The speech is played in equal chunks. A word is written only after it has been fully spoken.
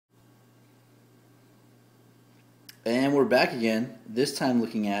And we're back again, this time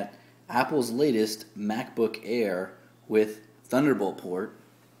looking at Apple's latest MacBook Air with Thunderbolt port.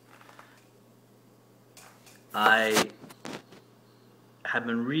 I have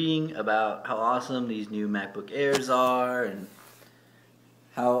been reading about how awesome these new MacBook Airs are and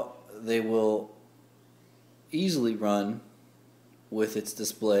how they will easily run with its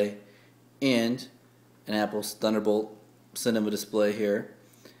display and an Apple's Thunderbolt cinema display here.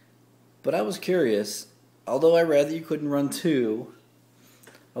 But I was curious, although I read that you couldn't run two,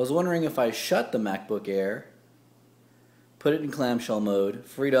 I was wondering if I shut the MacBook Air, put it in clamshell mode,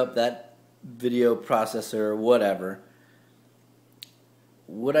 freed up that video processor, whatever,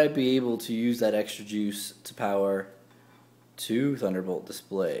 would I be able to use that extra juice to power two Thunderbolt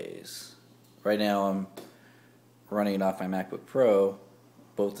displays? Right now I'm running it off my MacBook Pro,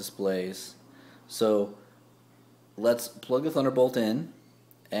 both displays. So let's plug the Thunderbolt in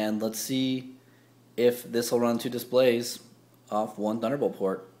and let's see if this will run two displays off one Thunderbolt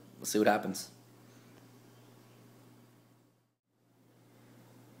port. Let's see what happens.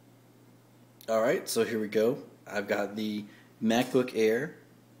 Alright, so here we go. I've got the MacBook Air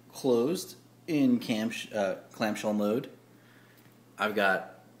closed in clamshell mode. I've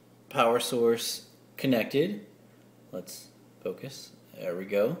got power source connected. Let's focus. There we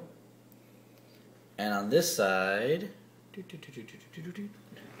go. And on this side,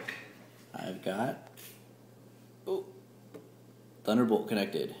 I've got Thunderbolt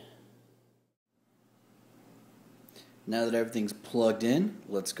connected. Now that everything's plugged in,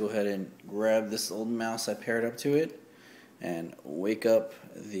 let's go ahead and grab this old mouse I paired up to it and wake up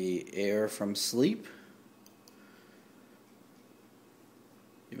the Air from sleep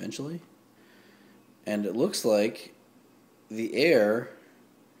eventually. And it looks like the Air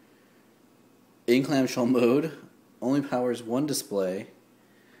in clamshell mode only powers one display.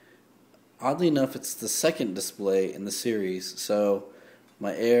 Oddly enough, it's the second display in the series, so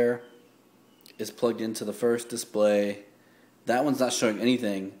my Air is plugged into the first display. That one's not showing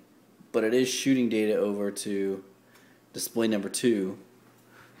anything, but it is shooting data over to display number 2.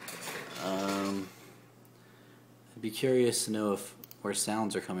 I'd be curious to know where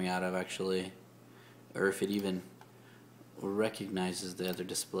sounds are coming out of actually, or if it even recognizes the other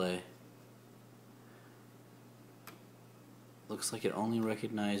display. Looks like it only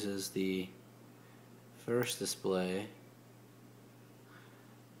recognizes the first display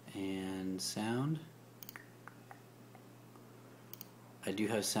and sound. I do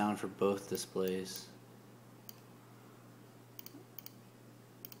have sound for both displays.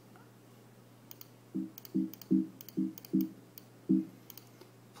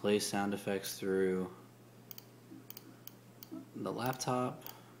 Play sound effects through the laptop,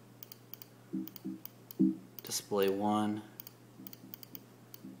 display 1,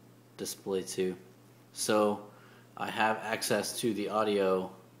 display 2. So I have access to the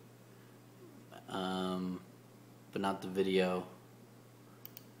audio, but not the video,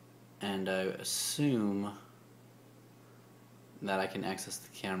 and I assume that I can access the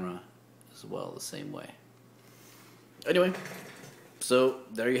camera as well the same way. Anyway, so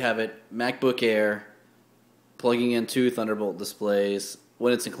there you have it. MacBook Air plugging in two Thunderbolt displays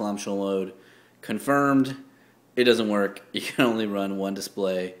when it's in clamshell mode. Confirmed, it doesn't work. You can only run one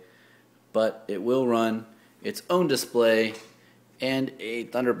display, but it will run its own display and a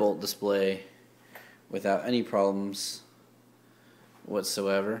Thunderbolt display without any problems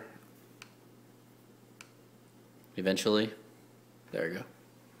whatsoever. Eventually, there you go.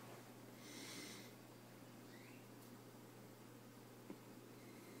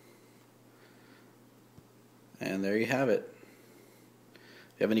 And there you have it.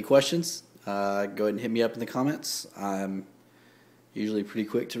 If you have any questions, go ahead and hit me up in the comments. I'm usually pretty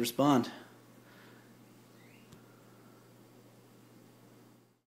quick to respond.